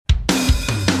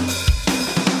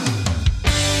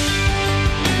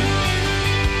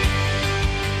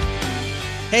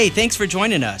Hey, thanks for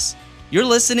joining us. You're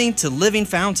listening to Living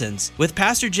Fountains with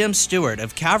Pastor Jim Stewart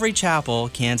of Calvary Chapel,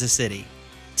 Kansas City.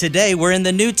 Today, we're in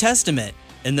the New Testament,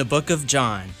 in the book of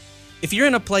John. If you're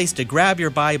in a place to grab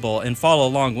your Bible and follow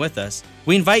along with us,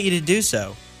 we invite you to do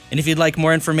so. And if you'd like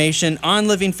more information on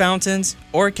Living Fountains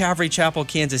or Calvary Chapel,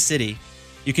 Kansas City,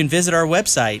 you can visit our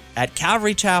website at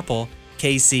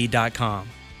calvarychapelkc.com.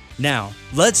 Now,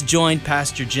 let's join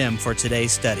Pastor Jim for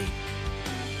today's study.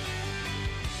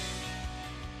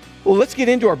 Well, let's get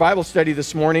into our Bible study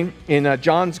this morning in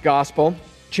John's Gospel,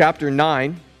 chapter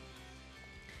 9.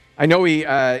 I know we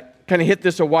kind of hit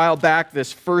this a while back.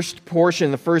 This first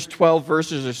portion, the first 12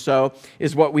 verses or so,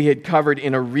 is what we had covered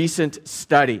in a recent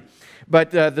study. But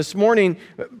this morning,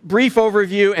 brief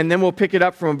overview, and then we'll pick it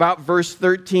up from about verse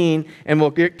 13, and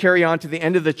we'll carry on to the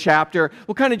end of the chapter.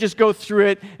 We'll kind of just go through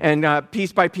it and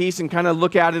piece by piece and kind of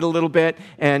look at it a little bit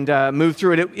and move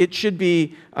through it. It should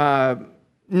be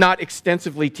not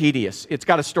extensively tedious. It's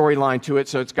got a storyline to it,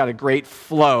 so it's got a great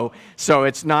flow. So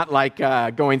it's not like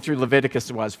going through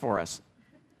Leviticus was for us.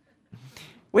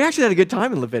 We actually had a good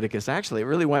time in Leviticus, actually. It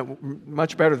really went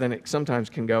much better than it sometimes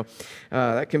can go.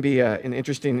 That can be an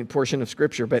interesting portion of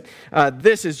Scripture. But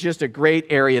this is just a great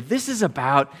area. This is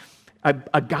about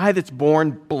a guy that's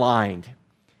born blind.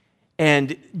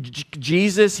 And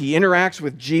Jesus, he interacts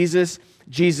with Jesus.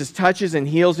 Jesus touches and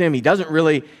heals him. He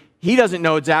doesn't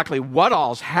know exactly what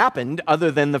all's happened other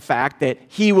than the fact that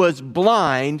he was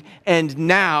blind and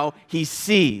now he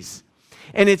sees.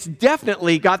 And it's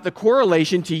definitely got the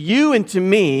correlation to you and to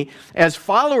me as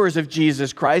followers of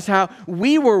Jesus Christ, how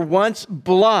we were once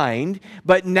blind,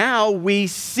 but now we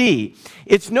see.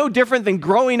 It's no different than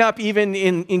growing up even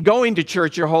in going to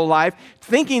church your whole life,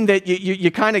 thinking that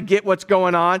you kind of get what's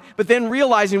going on, but then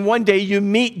realizing one day you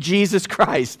meet Jesus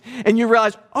Christ and you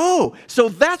realize, oh, so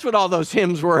that's what all those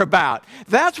hymns were about.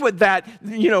 That's what that,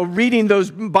 reading those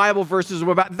Bible verses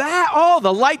were about.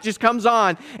 The light just comes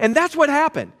on, and that's what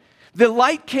happened. The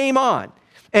light came on,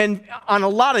 and on a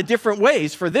lot of different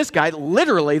ways. For this guy,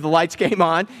 literally, the lights came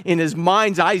on in his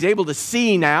mind's eye. He's able to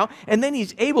see now, and then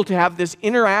he's able to have this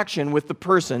interaction with the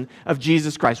person of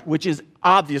Jesus Christ, which is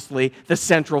obviously the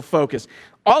central focus.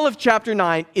 All of chapter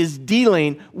 9 is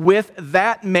dealing with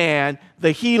that man,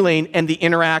 the healing, and the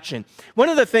interaction. One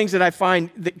of the things that I find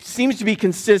that seems to be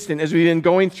consistent as we've been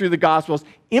going through the Gospels,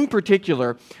 in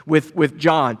particular with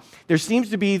John, there seems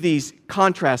to be these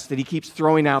contrasts that he keeps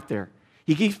throwing out there.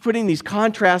 He keeps putting these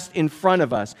contrasts in front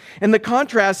of us. And the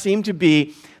contrasts seem to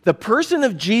be the person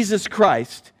of Jesus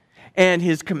Christ and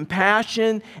his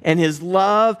compassion and his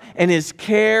love and his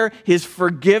care, his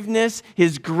forgiveness,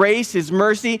 his grace, his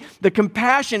mercy, the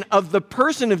compassion of the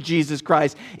person of Jesus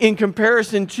Christ in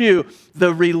comparison to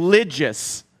the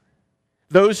religious,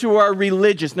 those who are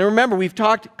religious. Now remember, we've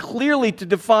talked clearly to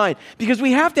define, because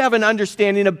we have to have an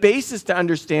understanding, a basis to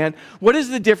understand what is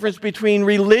the difference between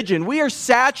religion. We are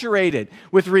saturated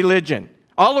with religion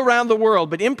all around the world,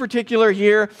 but in particular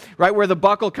here, right where the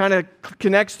buckle kind of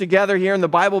connects together here in the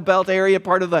Bible Belt area,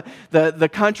 part of the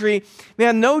country,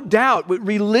 man, no doubt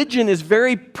religion is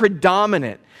very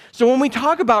predominant. So when we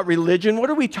talk about religion, what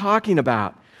are we talking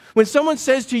about? When someone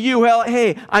says to you, well,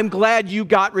 hey, I'm glad you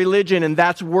got religion and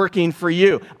that's working for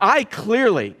you, I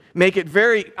clearly make it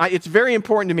it's very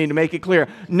important to me to make it clear,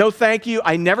 no thank you,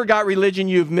 I never got religion,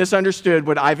 you've misunderstood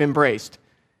what I've embraced.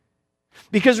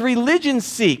 Because religion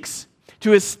seeks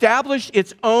to establish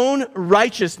its own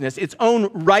righteousness, its own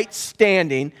right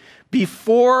standing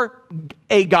before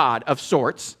a God of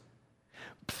sorts,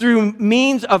 through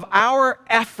means of our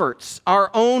efforts,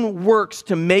 our own works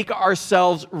to make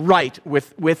ourselves right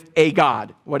with a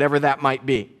God, whatever that might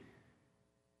be.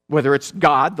 Whether it's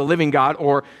God, the living God,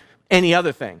 or any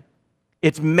other thing.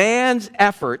 It's man's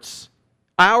efforts,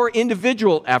 our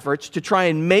individual efforts, to try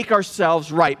and make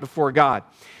ourselves right before God.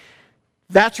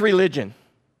 That's religion.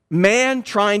 Man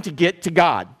trying to get to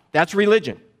God. That's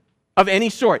religion of any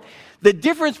sort. The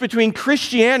difference between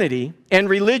Christianity and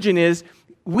religion is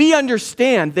we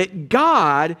understand that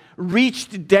God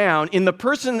reached down in the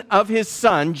person of his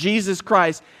Son, Jesus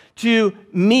Christ, to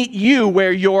meet you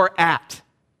where you're at.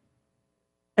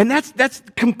 And that's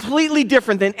completely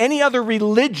different than any other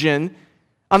religion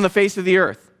on the face of the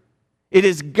earth. It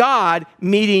is God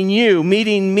meeting you,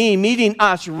 meeting me, meeting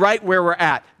us right where we're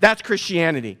at. That's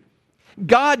Christianity.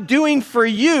 God doing for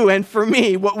you and for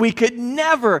me what we could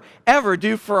never, ever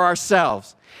do for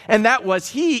ourselves. And that was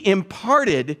he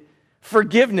imparted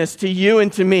forgiveness to you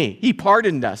and to me. He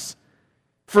pardoned us,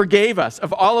 forgave us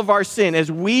of all of our sin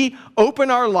as we open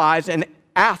our lives and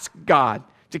ask God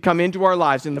to come into our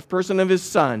lives in the person of his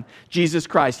Son, Jesus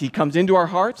Christ. He comes into our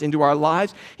hearts, into our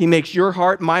lives. He makes your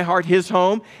heart, my heart, his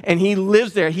home, and he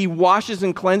lives there. He washes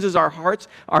and cleanses our hearts,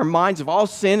 our minds of all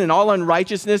sin and all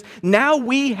unrighteousness. Now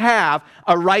we have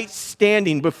a right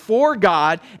standing before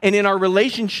God and in our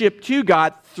relationship to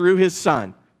God through his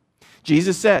Son.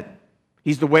 Jesus said,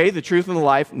 he's the way, the truth, and the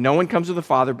life. No one comes to the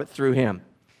Father but through him.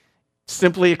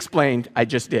 Simply explained, I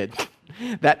just did.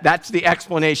 That's the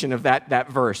explanation of that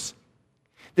verse.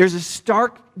 There's a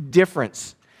stark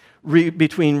difference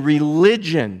between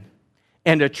religion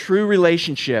and a true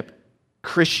relationship,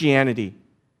 Christianity.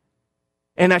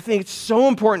 And I think it's so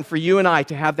important for you and I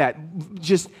to have that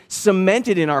just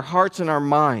cemented in our hearts and our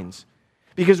minds,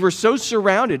 because we're so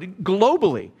surrounded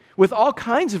globally with all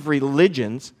kinds of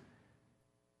religions.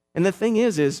 And the thing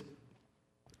is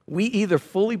we either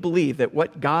fully believe that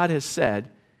what God has said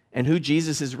and who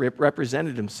Jesus has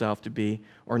represented himself to be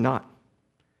or not.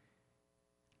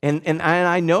 And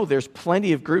I know there's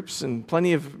plenty of groups and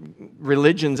plenty of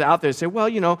religions out there that say, well,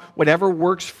 whatever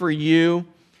works for you,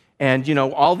 and,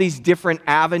 all these different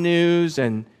avenues.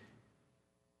 And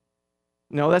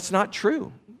no, that's not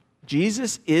true.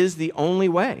 Jesus is the only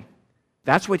way.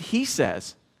 That's what he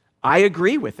says. I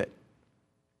agree with it.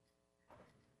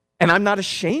 And I'm not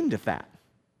ashamed of that.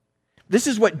 This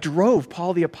is what drove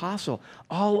Paul the Apostle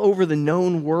all over the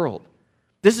known world.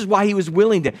 This is why he was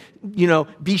willing to,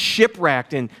 be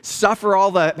shipwrecked and suffer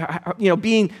all the,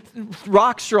 being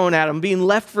rocks thrown at him, being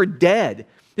left for dead.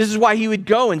 This is why he would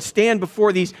go and stand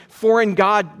before these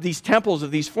these temples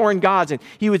of these foreign gods, and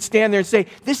he would stand there and say,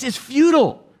 this is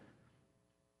futile.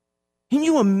 Can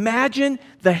you imagine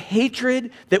the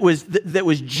hatred that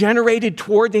was generated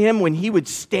toward him when he would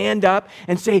stand up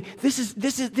and say,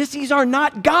 these are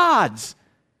not gods.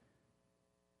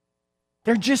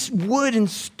 They're just wood and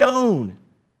stone.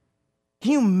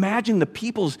 Can you imagine the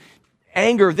people's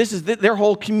anger? This is their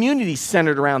whole community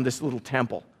centered around this little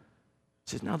temple.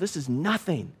 He says, no, this is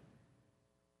nothing.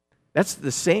 That's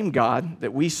the same God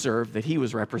that we serve that he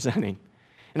was representing.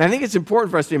 And I think it's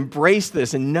important for us to embrace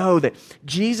this and know that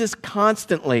Jesus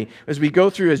constantly, as we go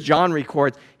through, as John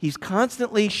records, he's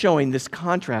constantly showing this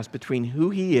contrast between who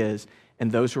he is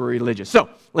and those who are religious. So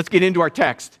let's get into our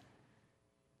text.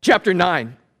 Chapter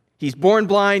 9. He's born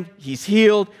blind. He's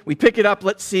healed. We pick it up.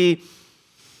 Let's see.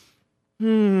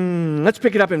 Let's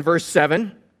pick it up in verse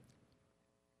 7.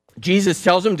 Jesus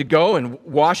tells him to go and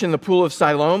wash in the pool of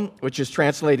Siloam, which is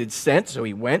translated sent. So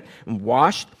he went and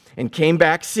washed and came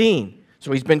back seeing.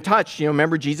 So he's been touched.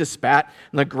 Remember Jesus spat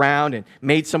on the ground and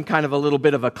made some kind of a little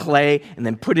bit of a clay and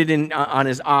then put it in on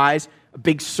his eyes. A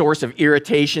big source of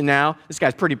irritation now. This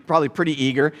guy's probably pretty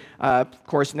eager. Of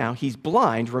course, now he's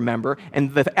blind, remember,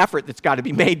 and the effort that's got to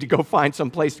be made to go find some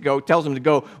place to go tells him to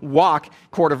go walk a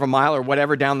quarter of a mile or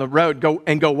whatever down the road,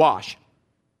 go wash.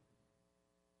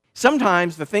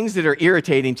 Sometimes the things that are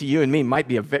irritating to you and me might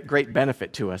be a great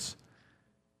benefit to us.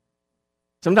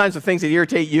 Sometimes the things that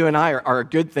irritate you and I are a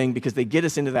good thing because they get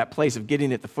us into that place of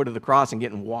getting at the foot of the cross and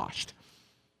getting washed.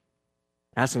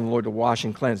 Asking the Lord to wash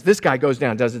and cleanse. This guy goes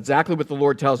down, does exactly what the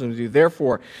Lord tells him to do.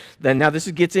 Therefore, now this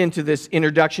gets into this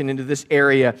introduction into this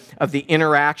area of the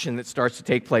interaction that starts to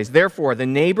take place. Therefore, the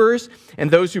neighbors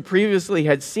and those who previously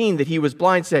had seen that he was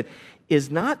blind said, "Is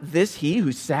not this he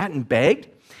who sat and begged?"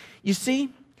 You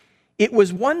see, it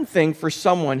was one thing for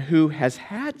someone who has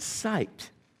had sight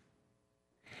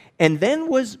and then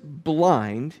was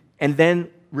blind and then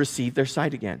received their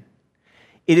sight again.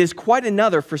 It is quite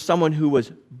another for someone who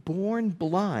was born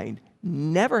blind,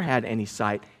 never had any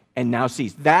sight, and now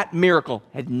sees. That miracle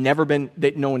had never been,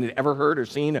 that no one had ever heard or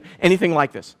seen, or anything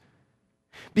like this.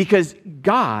 Because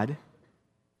God,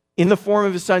 in the form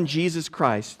of his Son, Jesus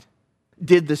Christ,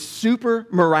 did the super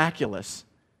miraculous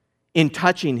in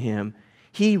touching him.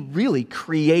 He really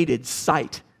created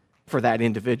sight for that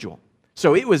individual.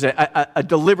 So it was a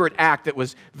deliberate act that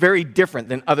was very different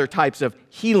than other types of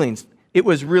healings. It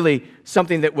was really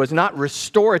something that was not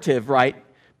restorative, right,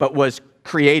 but was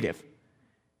creative.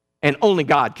 And only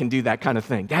God can do that kind of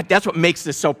thing. That's what makes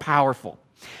this so powerful.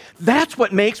 That's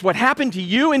what makes what happened to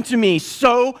you and to me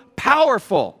so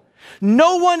powerful.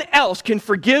 No one else can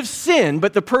forgive sin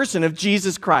but the person of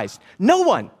Jesus Christ. No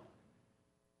one.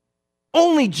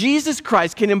 Only Jesus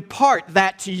Christ can impart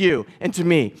that to you and to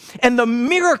me. And the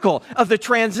miracle of the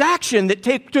transaction that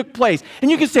took place.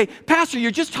 And you can say, Pastor, you're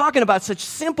just talking about such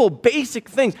simple, basic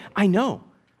things. I know.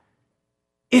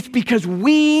 It's because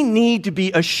we need to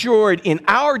be assured in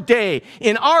our day,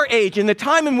 in our age, in the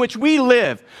time in which we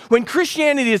live, when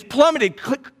Christianity has plummeted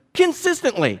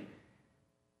consistently.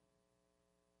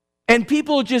 And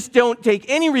people just don't take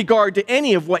any regard to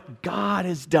any of what God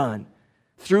has done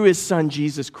through his Son,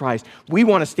 Jesus Christ. We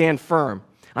want to stand firm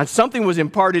on something was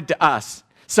imparted to us,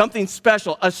 something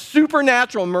special, a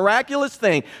supernatural, miraculous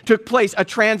thing took place, a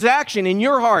transaction in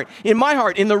your heart, in my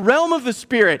heart, in the realm of the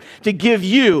Spirit to give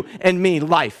you and me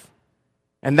life,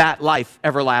 and that life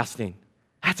everlasting.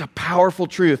 That's a powerful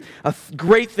truth, a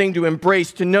great thing to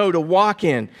embrace, to know, to walk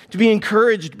in, to be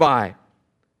encouraged by.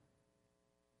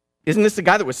 Isn't this the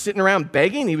guy that was sitting around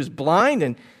begging? He was blind,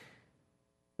 and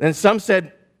then some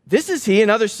said, this is he,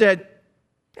 and others said,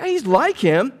 yeah, he's like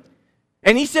him.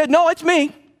 And he said, no, it's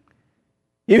me.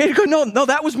 You made it go, no,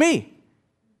 that was me.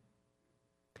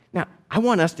 Now, I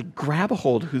want us to grab a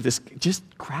hold of this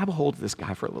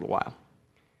guy for a little while.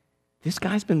 This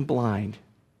guy's been blind,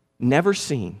 never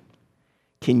seen.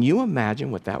 Can you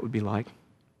imagine what that would be like? You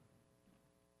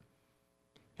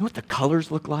know what the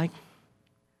colors look like?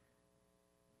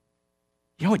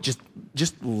 You know what,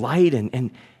 just light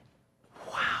and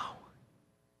wow.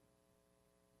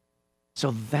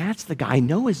 So that's the guy. I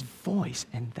know his voice,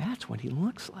 and that's what he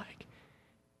looks like.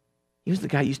 He was the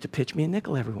guy who used to pitch me a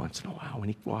nickel every once in a while when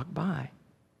he walked by.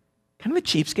 Kind of a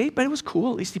cheapskate, but it was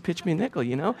cool. At least he pitched me a nickel,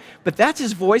 you know? But that's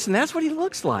his voice, and that's what he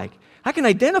looks like. I can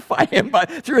identify him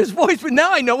through his voice, but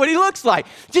now I know what he looks like.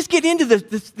 Just get into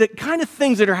the kind of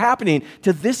things that are happening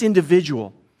to this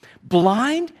individual.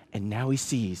 Blind, and now he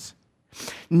sees.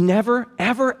 Never,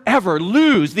 ever, ever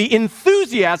lose the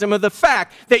enthusiasm of the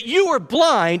fact that you were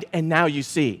blind, and now you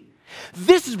see.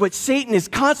 This is what Satan is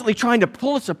constantly trying to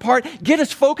pull us apart, get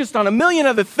us focused on a million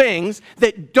other things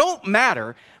that don't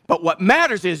matter, but what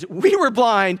matters is we were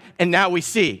blind, and now we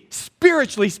see,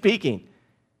 spiritually speaking.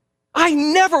 I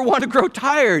never want to grow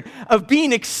tired of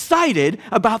being excited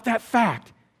about that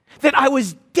fact, that I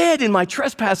was dead in my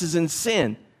trespasses and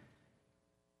sin,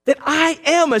 that I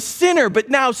am a sinner, but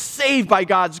now saved by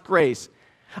God's grace.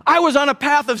 I was on a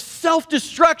path of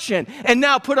self-destruction and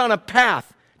now put on a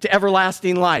path to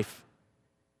everlasting life.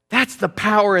 That's the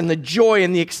power and the joy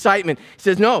and the excitement. He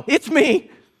says, no, it's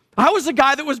me. I was the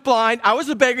guy that was blind. I was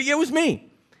the beggar. It was me.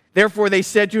 Therefore, they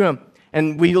said to him,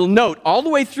 and we'll note all the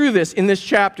way through this in this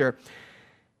chapter,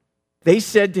 they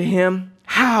said to him,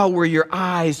 how were your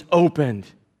eyes opened?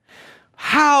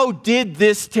 How did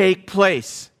this take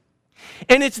place?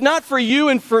 And it's not for you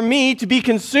and for me to be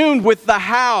consumed with the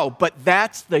how, but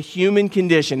that's the human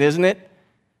condition, isn't it?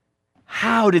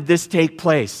 How did this take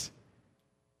place?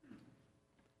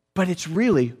 But it's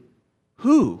really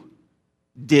who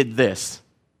did this.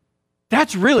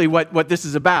 That's really what this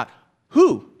is about.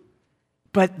 Who?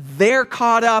 But they're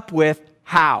caught up with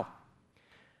how.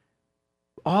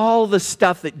 All the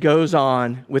stuff that goes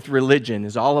on with religion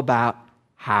is all about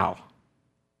how.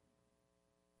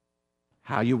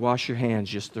 How you wash your hands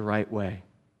just the right way.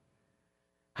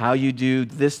 How you do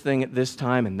this thing at this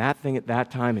time and that thing at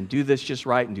that time and do this just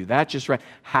right and do that just right.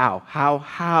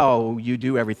 How you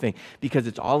do everything. Because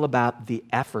it's all about the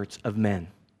efforts of men.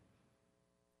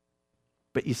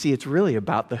 But you see, it's really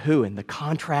about the who, and the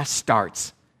contrast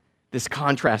starts. This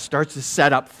contrast starts to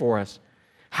set up for us.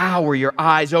 How were your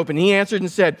eyes open? He answered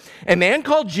and said, a man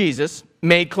called Jesus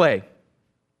made clay.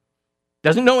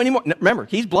 Doesn't know anymore. Remember,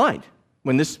 he's blind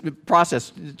when this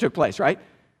process took place, right?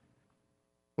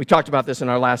 We talked about this in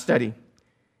our last study.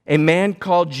 A man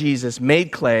called Jesus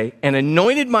made clay and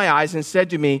anointed my eyes and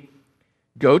said to me,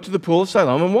 go to the pool of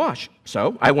Siloam and wash.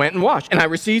 So I went and washed, and I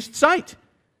received sight.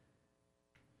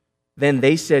 Then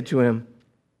they said to him,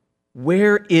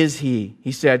 where is he?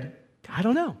 He said, I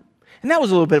don't know. And that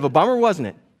was a little bit of a bummer, wasn't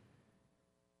it?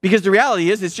 Because the reality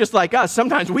is, it's just like us.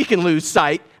 Sometimes we can lose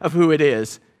sight of who it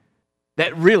is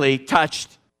that really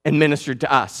touched and ministered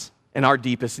to us in our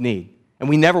deepest need. And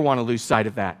we never want to lose sight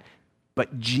of that.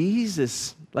 But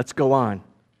Jesus, let's go on.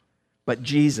 But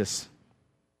Jesus,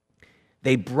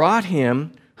 they brought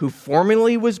him who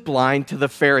formerly was blind to the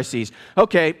Pharisees.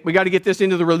 Okay, we got to get this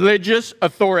into the religious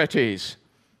authorities.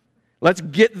 Let's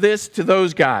get this to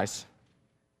those guys.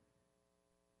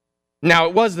 Now,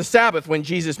 it was the Sabbath when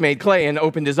Jesus made clay and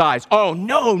opened his eyes. Oh,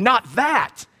 no, not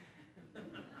that.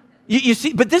 You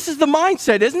see, but this is the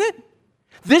mindset, isn't it?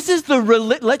 This is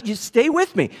let you stay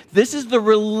with me. This is the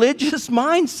religious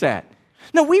mindset.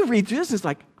 Now, we read through this and it's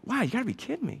like, wow, you got to be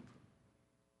kidding me.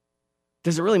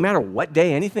 Does it really matter what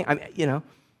day, anything? I mean,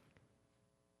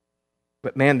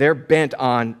 But man, they're bent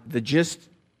on the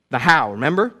how,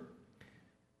 remember?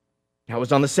 Now, it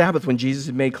was on the Sabbath when Jesus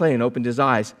had made clay and opened his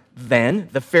eyes. Then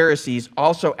the Pharisees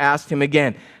also asked him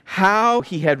again how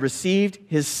he had received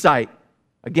his sight.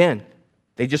 Again,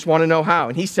 they just want to know how.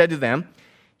 And he said to them,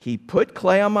 he put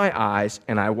clay on my eyes,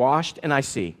 and I washed, and I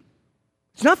see.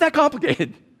 It's not that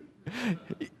complicated.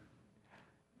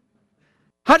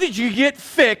 How did you get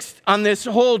fixed on this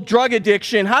whole drug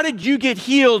addiction? How did you get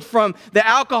healed from the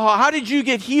alcohol? How did you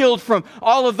get healed from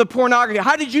all of the pornography?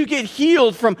 How did you get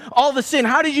healed from all the sin?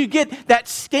 How did you get that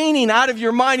staining out of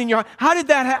your mind and your heart? How did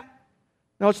that happen?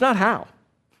 No, it's not how.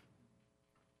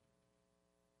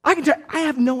 I can tell you, I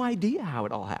have no idea how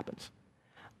it all happens.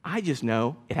 I just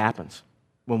know it happens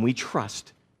when we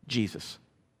trust Jesus.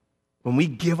 When we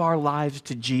give our lives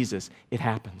to Jesus, it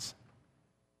happens.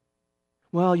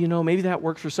 Well, maybe that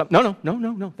works for some. No.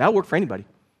 That'll work for anybody.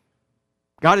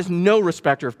 God is no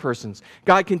respecter of persons.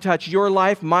 God can touch your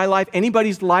life, my life,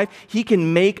 anybody's life. He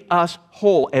can make us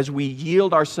whole as we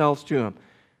yield ourselves to Him.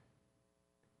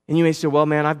 And you may say, well,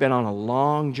 man, I've been on a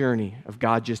long journey of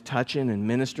God just touching and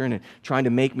ministering and trying to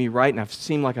make me right, and I've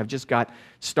seemed like I've just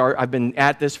I've been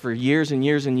at this for years and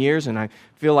years and years, and I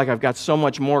feel like I've got so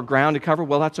much more ground to cover.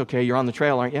 Well, that's okay. You're on the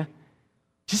trail, aren't you?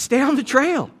 Just stay on the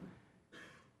trail.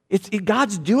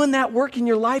 God's doing that work in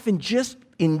your life, and just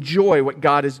enjoy what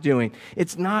God is doing.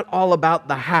 It's not all about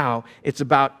the how. It's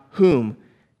about whom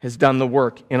has done the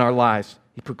work in our lives.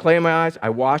 He put clay in my eyes, I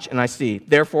wash, and I see.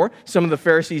 Therefore, some of the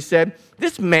Pharisees said,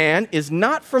 this man is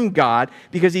not from God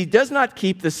because he does not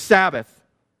keep the Sabbath.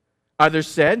 Others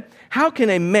said, how can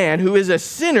a man who is a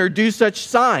sinner do such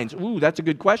signs? Ooh, that's a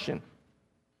good question.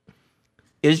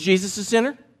 Is Jesus a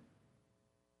sinner?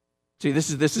 See, this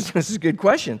is a good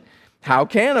question. How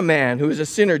can a man who is a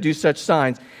sinner do such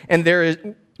signs? And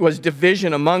there was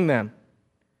division among them.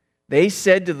 They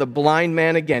said to the blind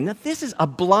man again, now this is a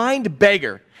blind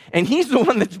beggar, and he's the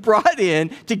one that's brought in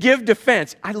to give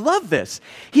defense. I love this.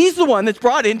 He's the one that's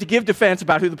brought in to give defense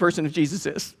about who the person of Jesus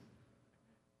is.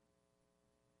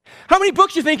 How many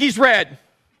books do you think he's read?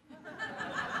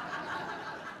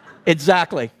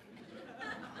 Exactly.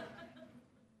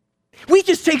 We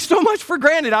just take so much for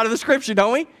granted out of the Scripture,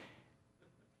 don't we?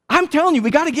 I'm telling you,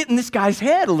 we got to get in this guy's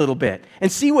head a little bit and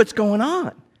see what's going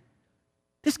on.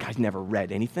 This guy's never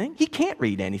read anything. He can't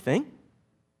read anything.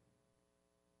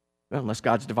 Well, unless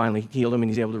God's divinely healed him and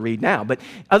he's able to read now. But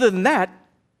other than that,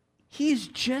 he's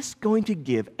just going to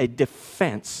give a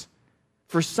defense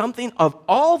for something of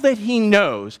all that he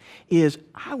knows is,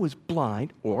 I was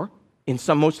blind, or in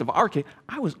most of our case,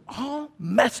 I was all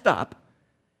messed up,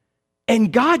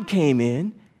 and God came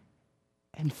in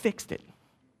and fixed it.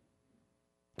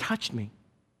 Touched me.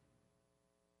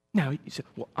 Now, you said,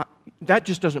 well, that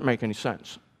just doesn't make any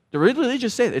sense. The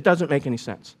religious say it doesn't make any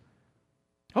sense.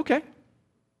 Okay.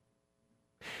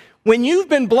 When you've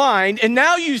been blind and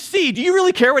now you see, do you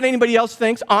really care what anybody else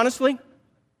thinks, honestly?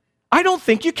 I don't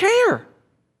think you care.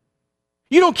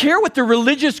 You don't care what the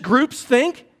religious groups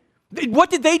think? What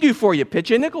did they do for you? Pitch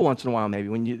you a nickel once in a while, maybe,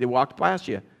 when they walked past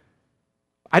you.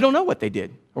 I don't know what they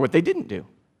did or what they didn't do.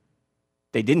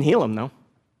 They didn't heal him, though.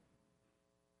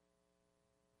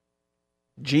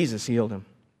 Jesus healed him.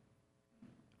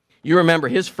 You remember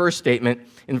his first statement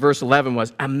in verse 11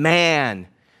 was, a man,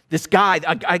 this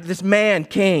man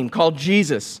came called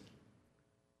Jesus.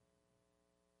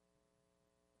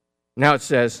 Now it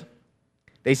says,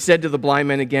 they said to the blind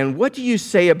man again, what do you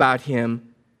say about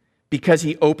him because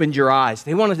he opened your eyes?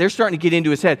 They're starting to get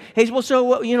into his head. Hey, well, so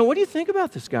what do you think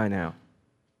about this guy now?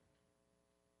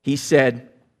 He said,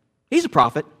 he's a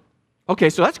prophet. Okay,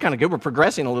 so that's kind of good. We're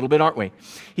progressing a little bit, aren't we?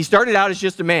 He started out as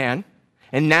just a man,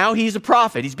 and now he's a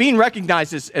prophet. He's being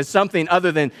recognized as something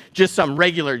other than just some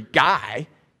regular guy.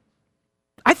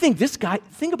 I think this guy,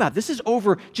 think about it, this is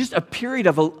over just a period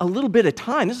of a little bit of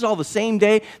time. This is all the same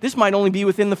day. This might only be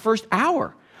within the first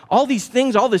hour. All these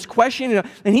things, all this question,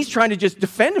 and he's trying to just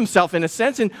defend himself in a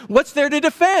sense, and what's there to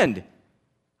defend?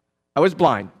 I was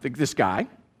blind. This guy,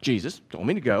 Jesus, told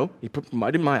me to go. He put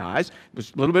mud in my eyes. It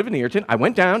was a little bit of an irritant. I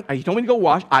went down. He told me to go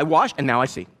wash. I washed, and now I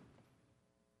see.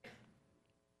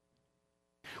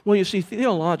 Well, you see,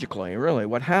 theologically, really,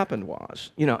 what happened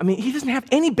was, he doesn't have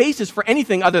any basis for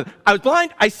anything other than, I was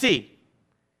blind, I see.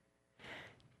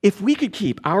 If we could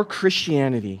keep our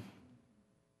Christianity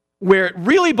where it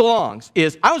really belongs,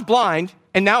 is I was blind,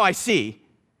 and now I see,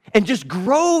 and just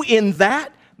grow in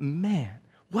that, man,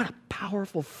 what a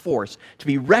powerful force to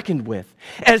be reckoned with.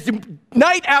 As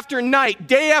night after night,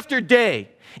 day after day,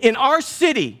 in our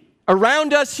city,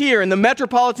 around us here in the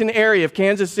metropolitan area of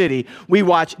Kansas City, we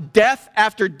watch death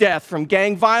after death from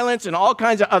gang violence and all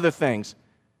kinds of other things.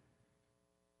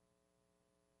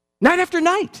 Night after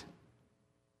night,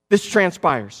 this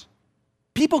transpires.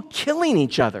 People killing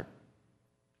each other.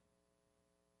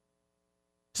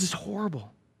 This is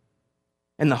horrible.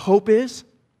 And the hope is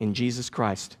in Jesus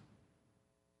Christ.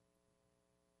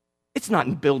 It's not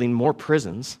in building more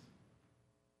prisons.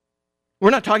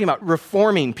 We're not talking about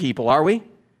reforming people, are we?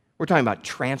 We're talking about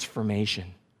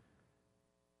transformation.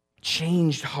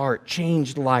 Changed heart,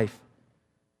 changed life.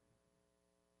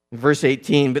 In verse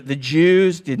 18, but the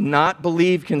Jews did not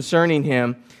believe concerning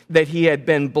him that he had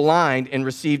been blind and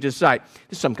received his sight.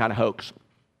 This is some kind of hoax.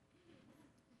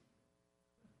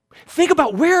 Think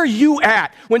about, where are you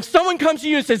at when someone comes to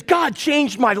you and says, God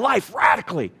changed my life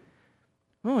radically?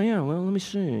 Oh yeah, well, let me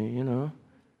see,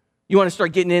 You want to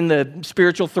start getting in the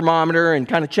spiritual thermometer and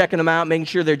kind of checking them out, making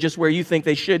sure they're just where you think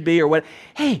they should be or what.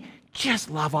 Hey, just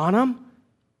love on them.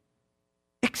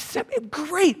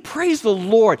 Great, praise the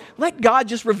Lord. Let God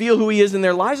just reveal who he is in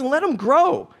their lives and let them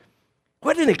grow.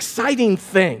 What an exciting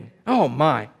thing. Oh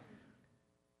my.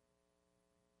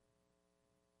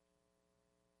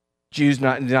 Jews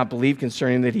did not believe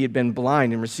concerning that he had been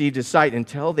blind and received his sight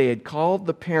until they had called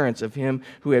the parents of him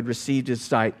who had received his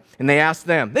sight. And they asked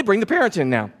them, they bring the parents in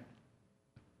now.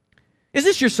 Is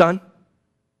this your son?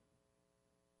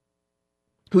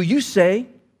 Who you say,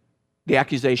 the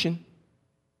accusation?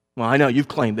 Well, I know you've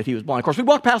claimed that he was blind. Of course, we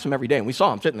walked past him every day and we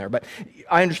saw him sitting there, but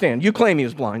I understand. You claim he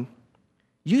was blind.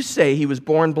 You say he was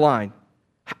born blind.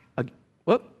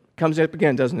 Whoop, comes up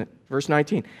again, doesn't it? Verse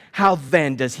 19. How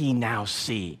then does he now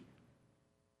see?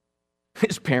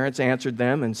 His parents answered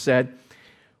them and said,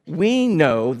 we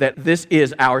know that this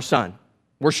is our son.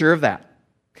 We're sure of that.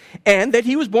 And that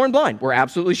he was born blind. We're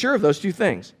absolutely sure of those two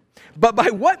things. But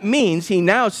by what means he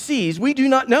now sees, we do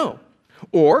not know.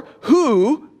 Or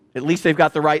who, at least they've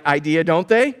got the right idea, don't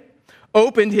they?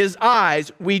 Opened his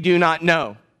eyes, we do not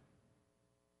know.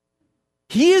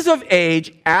 He is of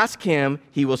age, ask him,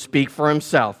 he will speak for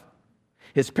himself.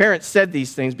 His parents said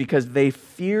these things because they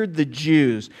feared the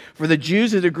Jews. For the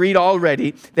Jews had agreed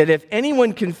already that if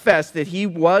anyone confessed that he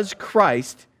was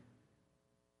Christ,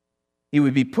 he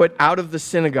would be put out of the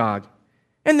synagogue.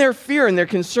 And their fear and their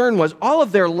concern was all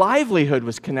of their livelihood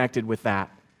was connected with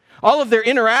that. All of their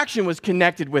interaction was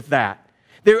connected with that.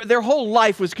 Their whole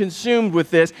life was consumed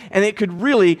with this, and it could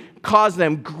really cause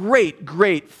them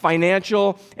great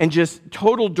financial and just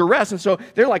total duress. And so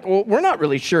they're like, well, we're not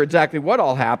really sure exactly what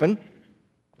all happened.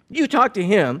 You talk to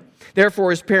him. Therefore,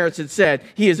 his parents had said,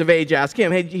 he is of age, ask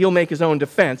him. Hey, he'll make his own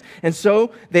defense. And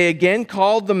so they again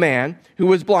called the man who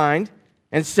was blind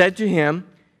and said to him,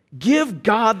 give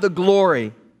God the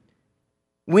glory.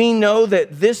 We know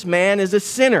that this man is a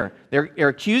sinner. They're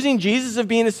accusing Jesus of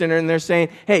being a sinner, and they're saying,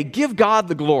 hey, give God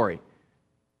the glory.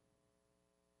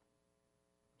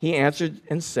 He answered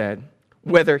and said,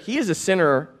 whether he is a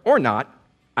sinner or not,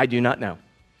 I do not know.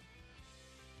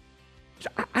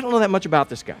 I don't know that much about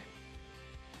this guy.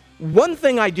 One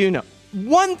thing I do know,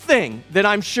 one thing that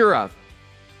I'm sure of,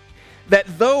 that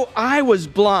though I was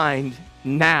blind,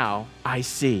 now I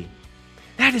see.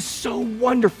 That is so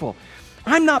wonderful.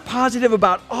 I'm not positive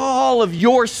about all of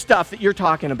your stuff that you're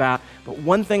talking about, but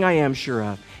one thing I am sure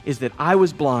of is that I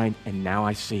was blind and now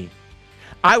I see.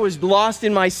 I was lost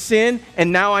in my sin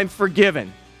and now I'm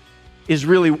forgiven, is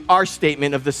really our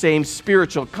statement of the same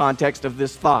spiritual context of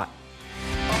this thought.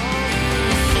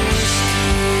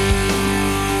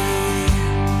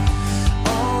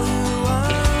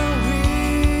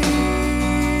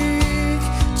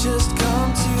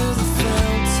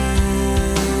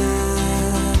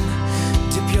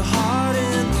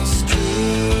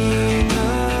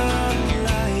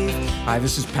 Hi,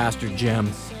 this is Pastor Jim.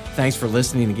 Thanks for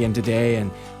listening again today,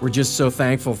 and we're just so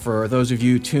thankful for those of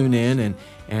you who tune in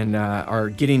and are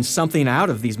getting something out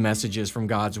of these messages from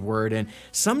God's Word. And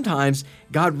sometimes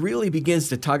God really begins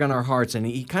to tug on our hearts, and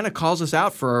He kind of calls us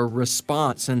out for a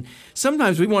response. And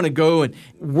sometimes we want to go and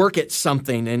work at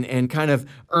something and kind of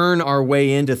earn our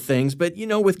way into things. But,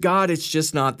 with God, it's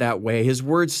just not that way. His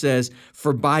Word says,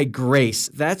 for by grace,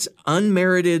 that's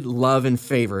unmerited love and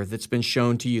favor that's been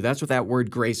shown to you. That's what that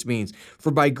word grace means.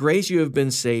 For by grace you have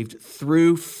been saved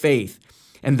through faith,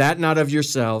 and that not of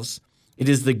yourselves. It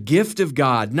is the gift of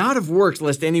God, not of works,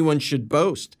 lest anyone should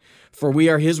boast. For we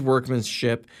are His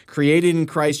workmanship, created in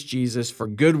Christ Jesus for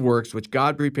good works, which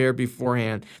God prepared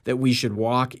beforehand that we should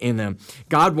walk in them.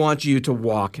 God wants you to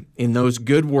walk in those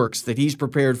good works that He's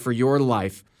prepared for your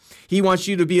life. He wants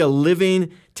you to be a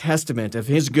living testament of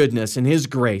His goodness and His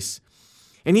grace.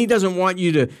 And He doesn't want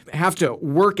you to have to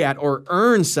work at or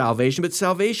earn salvation, but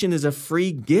salvation is a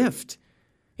free gift.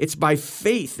 It's by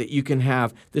faith that you can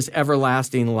have this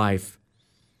everlasting life.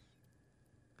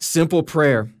 Simple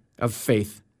prayer of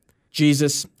faith.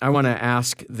 Jesus, I want to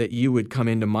ask that you would come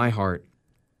into my heart,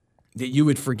 that you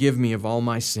would forgive me of all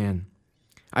my sin.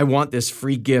 I want this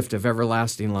free gift of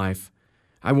everlasting life.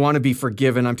 I want to be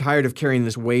forgiven. I'm tired of carrying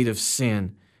this weight of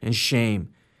sin and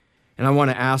shame. And I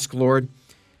want to ask, Lord,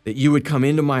 that you would come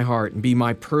into my heart and be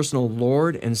my personal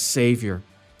Lord and Savior.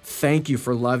 Thank you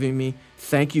for loving me.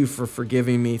 Thank you for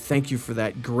forgiving me. Thank you for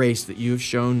that grace that you have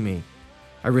shown me.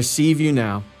 I receive you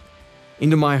now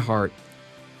into my heart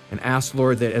and ask,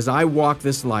 Lord, that as I walk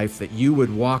this life, that you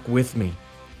would walk with me,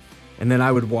 and that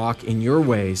I would walk in your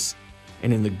ways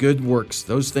and in the good works,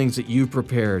 those things that you've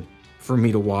prepared for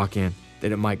me to walk in,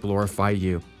 that it might glorify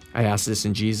you. I ask this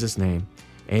in Jesus' name.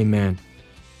 Amen.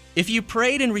 If you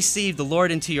prayed and received the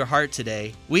Lord into your heart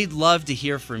today, we'd love to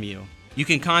hear from you. You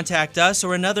can contact us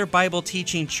or another Bible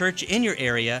teaching church in your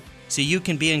area so you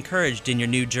can be encouraged in your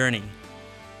new journey.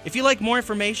 If you'd like more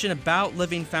information about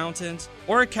Living Fountains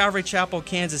or Calvary Chapel,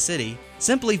 Kansas City,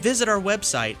 simply visit our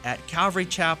website at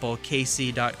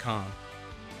calvarychapelkc.com.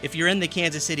 If you're in the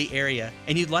Kansas City area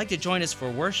and you'd like to join us for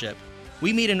worship,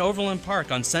 we meet in Overland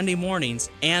Park on Sunday mornings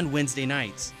and Wednesday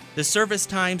nights. The service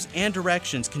times and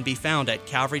directions can be found at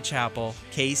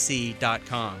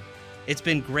calvarychapelkc.com. It's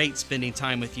been great spending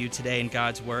time with you today in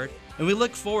God's Word, and we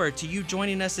look forward to you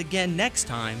joining us again next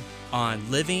time on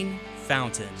Living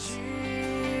Fountains.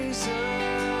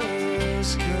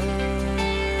 Jesus,